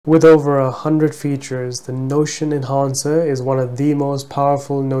With over 100 features, the Notion Enhancer is one of the most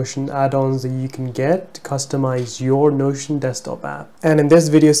powerful Notion add-ons that you can get to customize your Notion desktop app. And in this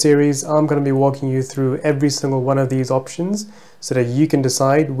video series, I'm going to be walking you through every single one of these options so that you can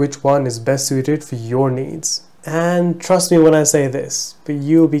decide which one is best suited for your needs. And trust me when I say this, but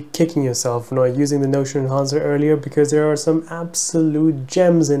you'll be kicking yourself for not using the Notion Enhancer earlier because there are some absolute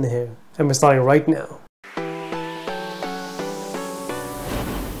gems in here. And we're starting right now.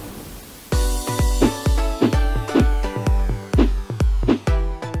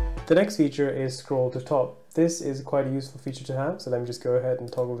 The next feature is scroll to top. This is quite a useful feature to have, so let me just go ahead and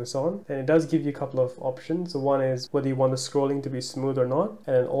toggle this on. And it does give you a couple of options. So one is whether you want the scrolling to be smooth or not,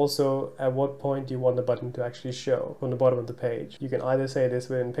 and then also at what point you want the button to actually show from the bottom of the page. You can either say this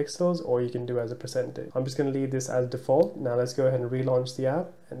within pixels or you can do as a percentage. I'm just going to leave this as default. Now let's go ahead and relaunch the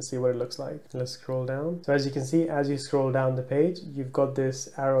app and see what it looks like. Let's scroll down. So as you can see, as you scroll down the page, you've got this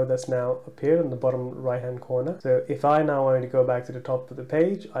arrow that's now appeared on the bottom right hand corner. So if I now wanted to go back to the top of the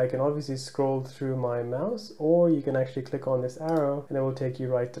page, I can obviously scroll through my mouse, or you can actually click on this arrow and it will take you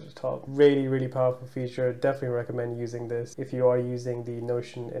right to the top. Really powerful feature. Definitely recommend using this if you are using the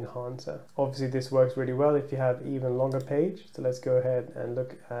Notion Enhancer. Obviously this works really well if you have even longer page. So let's go ahead and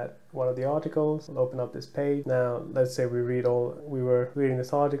look at one of the articles. I'll open up this page. Now let's say we were reading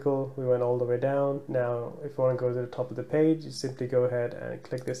this article, we went all the way down. Now if you want to go to the top of the page, you simply go ahead and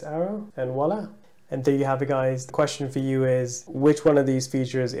click this arrow and voila. And there you have it, guys. The question for you is, which one of these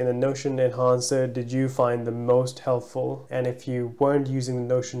features in the Notion Enhancer did you find the most helpful? And if you weren't using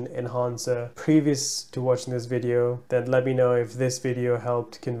the Notion Enhancer previous to watching this video, then let me know if this video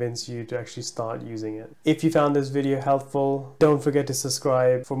helped convince you to actually start using it. If you found this video helpful, don't forget to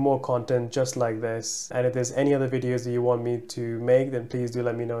subscribe for more content just like this. And if there's any other videos that you want me to make, then please do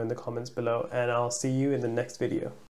let me know in the comments below, and I'll see you in the next video.